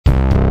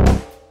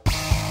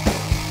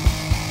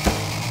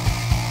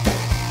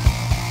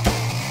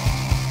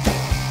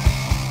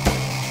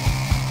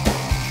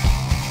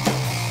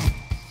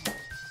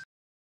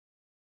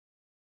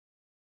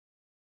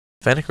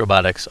FANUC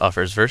Robotics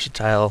offers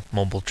versatile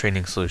mobile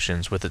training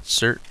solutions with its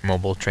CERT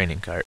mobile training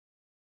cart.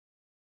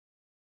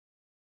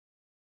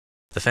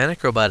 The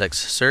FANUC Robotics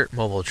CERT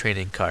mobile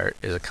training cart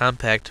is a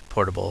compact,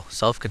 portable,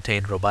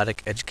 self-contained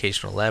robotic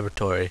educational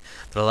laboratory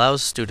that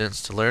allows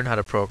students to learn how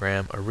to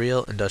program a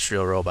real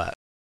industrial robot.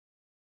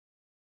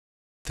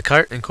 The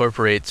cart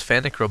incorporates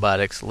FANUC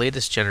Robotics'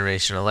 latest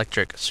generation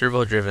electric,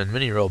 servo-driven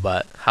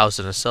mini-robot housed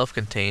in a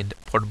self-contained,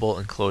 portable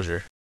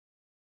enclosure.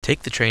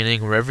 Take the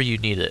training wherever you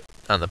need it,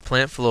 on the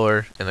plant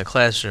floor, in the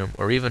classroom,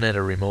 or even at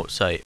a remote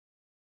site.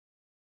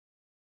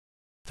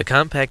 The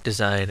compact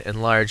design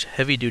and large,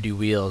 heavy-duty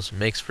wheels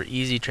makes for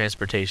easy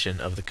transportation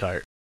of the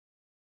cart.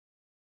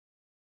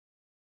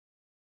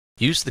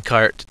 Use the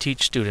cart to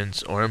teach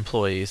students or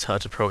employees how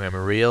to program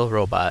a real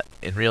robot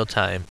in real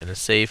time in a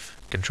safe,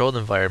 controlled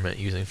environment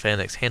using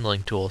FANUC's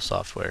handling tool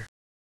software.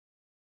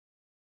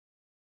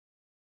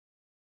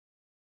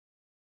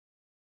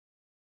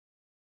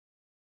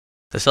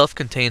 The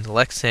self-contained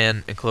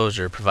Lexan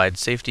enclosure provides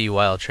safety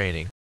while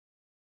training.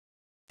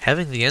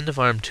 Having the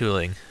end-of-arm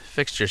tooling,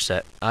 fixture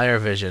set, IR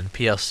vision,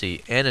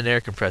 PLC, and an air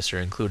compressor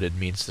included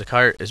means the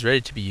cart is ready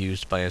to be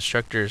used by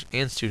instructors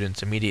and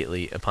students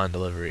immediately upon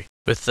delivery.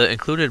 With the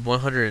included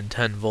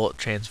 110-volt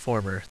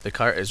transformer, the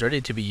cart is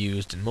ready to be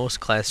used in most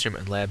classroom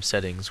and lab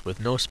settings with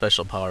no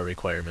special power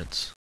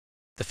requirements.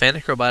 The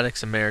FANUC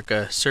Robotics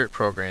America CERT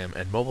program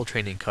and mobile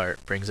training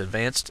cart brings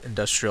advanced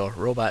industrial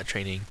robot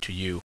training to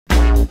you.